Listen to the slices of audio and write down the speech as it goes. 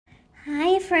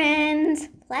Hi friends,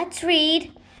 let's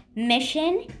read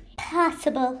Mission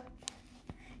Possible.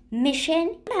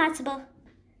 Mission Possible.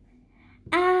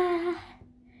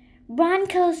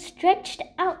 Bronco stretched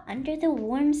out under the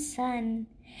warm sun.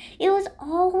 It was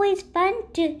always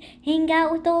fun to hang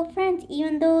out with old friends,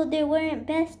 even though they weren't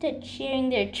best at sharing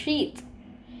their treats.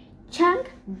 Chunk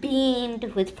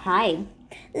beamed with pride.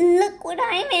 Look what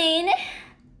I made!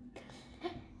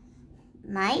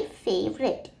 My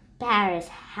favorite, Paris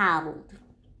howled.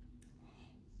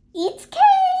 It's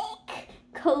cake!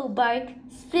 Co barked,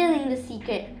 spilling the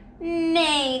secret.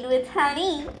 Made with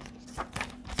honey.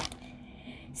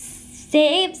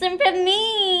 Save some from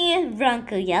me,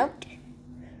 Bronco yelped.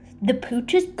 The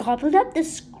pooches gobbled up the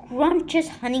scrumptious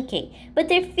honey cake, but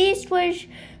their feast was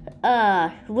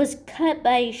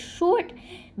cut short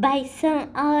by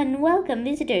some unwelcome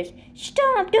visitors.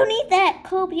 Stop! Don't eat that!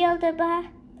 Cobb yelled at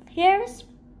Harris.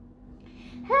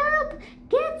 Help!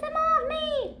 Get them off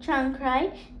me! Chunk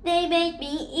cried. They made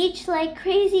me itch like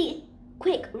crazy.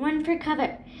 Quick, run for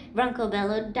cover! Bronco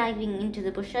bellowed, diving into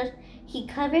the bushes. He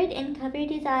covered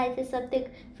his eyes as something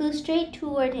flew straight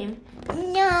toward him.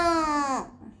 No!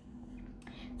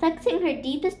 Flexing her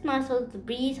deepest muscles, the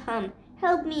breeze hummed.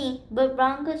 Help me! But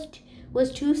Bronco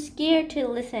was too scared to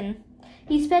listen.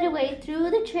 He sped away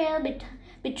through the trail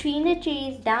between the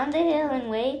trees, down the hill, and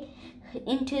way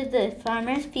into the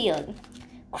farmer's field.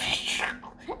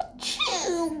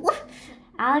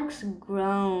 Alex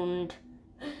groaned,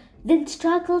 then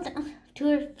struggled to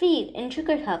her feet and shook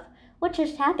her huff. What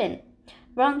just happened?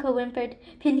 Bronco whimpered,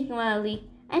 panting wildly.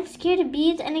 I'm scared of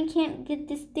bees and I can't get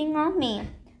this thing off me.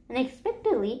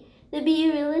 Unexpectedly, the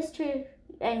bee released her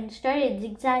and started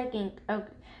zigzagging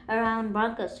around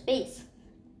Bronco's face.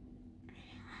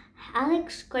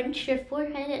 Alex scrunched her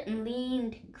forehead and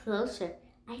leaned closer.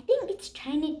 I think it's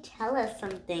trying to tell us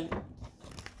something.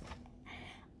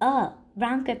 Oh,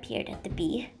 Bronco peered at the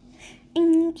bee. I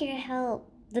need your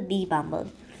help, the bee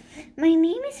bumbled. My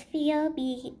name is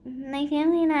Phoebe. My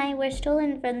family and I were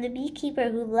stolen from the beekeeper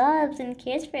who loves and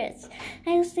cares for us.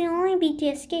 I was the only bee to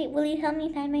escape. Will you help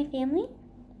me find my family?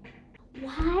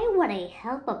 Why would I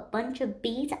help a bunch of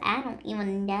bees I don't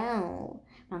even know?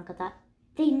 Bronco thought.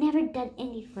 They never done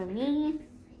anything for me.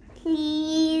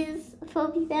 Please,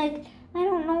 Phoebe begged. I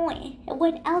don't know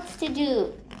what else to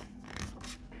do.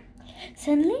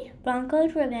 Suddenly, Bronco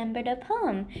remembered a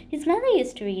poem his mother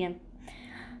used to read him.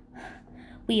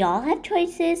 We all have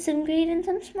choices, some great and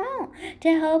some small, to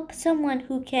help someone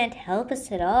who can't help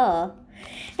us at all.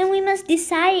 And we must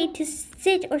decide to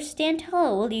sit or stand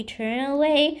tall. Will you turn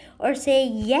away or say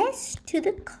yes to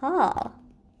the call?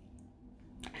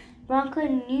 Bronco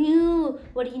knew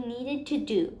what he needed to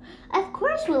do. Of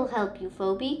course we'll help you,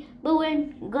 Phoebe, but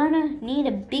we're gonna need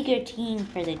a bigger team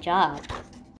for the job.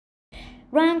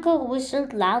 Bronco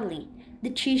whistled loudly. The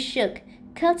tree shook.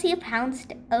 Kelsey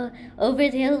pounced over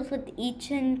the hills with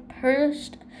each and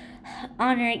perched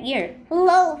on her ear.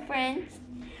 Hello, friends.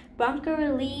 Bronco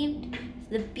relieved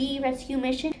the bee rescue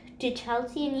mission to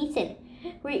Chelsea and Ethan.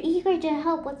 We're eager to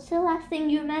help. What's the last thing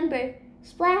you remember?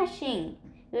 Splashing,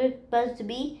 buzzed the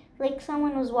bee, like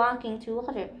someone was walking through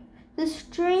water. The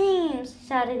streams,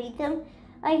 shouted Ethan.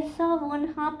 I saw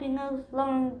one hopping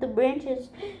along the branches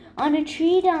on a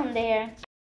tree down there.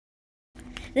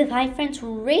 The five friends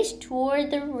raced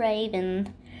toward the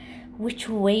raven. Which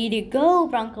way to go?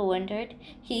 Bronco wondered.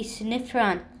 He sniffed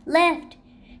around. Left!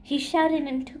 He shouted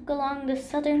and took along the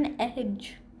southern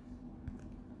edge.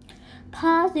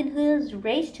 Paws and hooves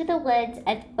raced to the woods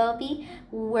as Phoebe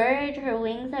whirred her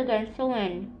wings against the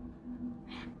wind.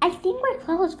 I think we're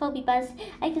close, Phoebe buzzed.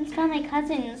 I can smell my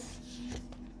cousins.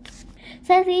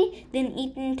 Suddenly, then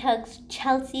Ethan tugged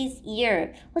Chelsea's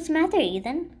ear. What's the matter,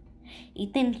 Ethan?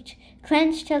 Ethan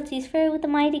clenched Chelsea's fur with a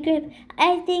mighty grip.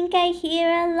 I think I hear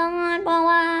a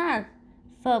lawnmower.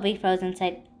 Phoebe froze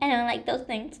inside. I don't like those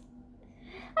things.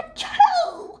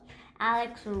 Achoo!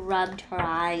 Alex rubbed her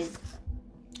eyes.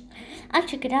 I'll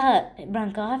check it out,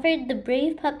 Bronco offered. The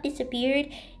brave pup disappeared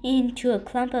into a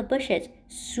clump of bushes.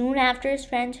 Soon after, his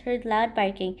friends heard loud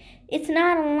barking. It's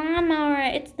not a lawnmower,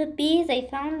 it's the bees. I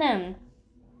found them.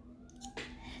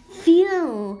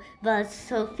 Phew, buzzed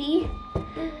Sophie.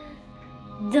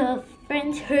 The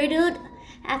friends hurtled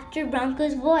after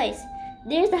Bronco's voice.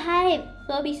 There's the hive.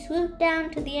 Phoebe swooped down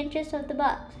to the entrance of the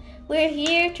box. We're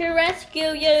here to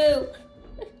rescue you.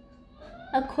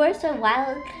 A chorus of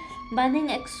wild buzzing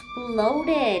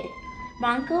exploded.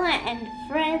 Bronco and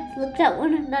friends looked at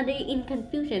one another in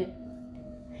confusion.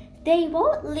 They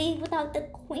won't leave without the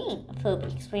queen,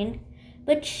 Phoebe explained,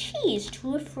 but she's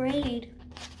too afraid.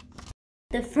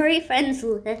 The furry friends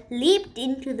leaped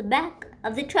into the back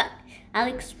of the truck.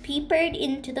 Alex peered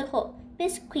into the hole.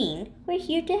 Miss Queen, we're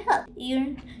here to help.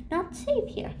 You're not safe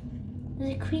here.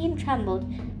 The Queen trembled.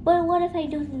 But what if I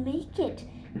don't make it?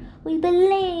 We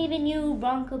believe in you,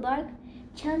 Bronco barked.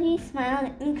 Chelsea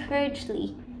smiled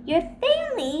encouragingly. Your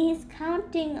family is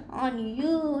counting on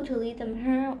you to lead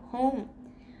them home.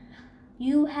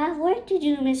 You have work to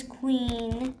do, Miss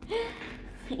Queen,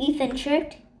 Ethan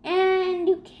chirped, and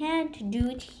you can't do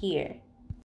it here.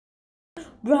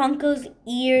 Bronco's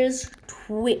ears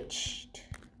twitched.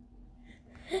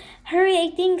 Hurry,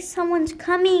 I think someone's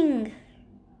coming.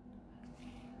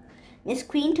 Miss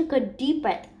Queen took a deep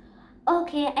breath.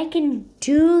 Okay, I can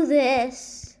do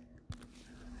this.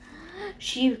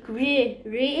 She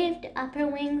reared up her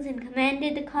wings and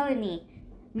commanded the colony.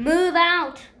 Move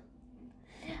out!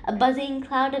 A buzzing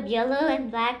cloud of yellow and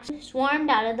black swarmed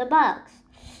out of the box.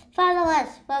 Follow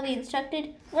us, Bobby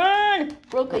instructed. Run!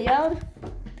 Bronco yelled.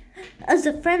 As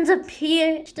the friends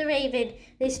appeared the raven,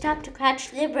 they stopped to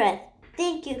catch their breath.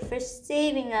 Thank you for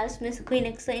saving us, Miss Queen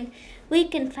exclaimed. We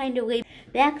can find a way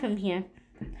back from here.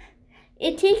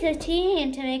 It takes a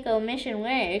team to make a mission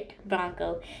work,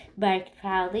 Bronco barked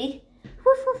proudly.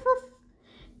 Woof, woof, woof.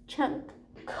 Chunk,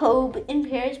 Cobe, and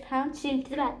Paris pounced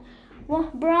into the back. Well,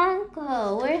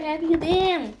 Bronco, where have you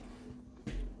been?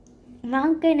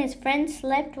 Bronco and his friends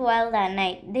slept well that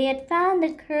night. They had found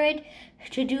the courage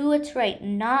to do what's right,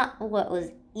 not what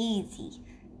was easy.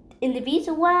 In the beach,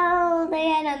 well, they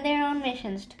had their own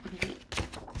missions to complete.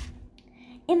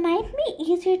 It might be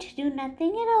easier to do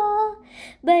nothing at all,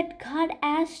 but God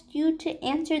asked you to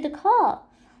answer the call.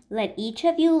 Let each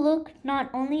of you look not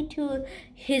only to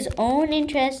his own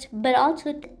interest, but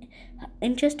also to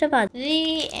interest of others.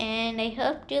 The end. I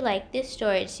hope you like this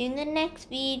story. See you in the next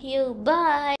video.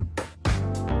 Bye.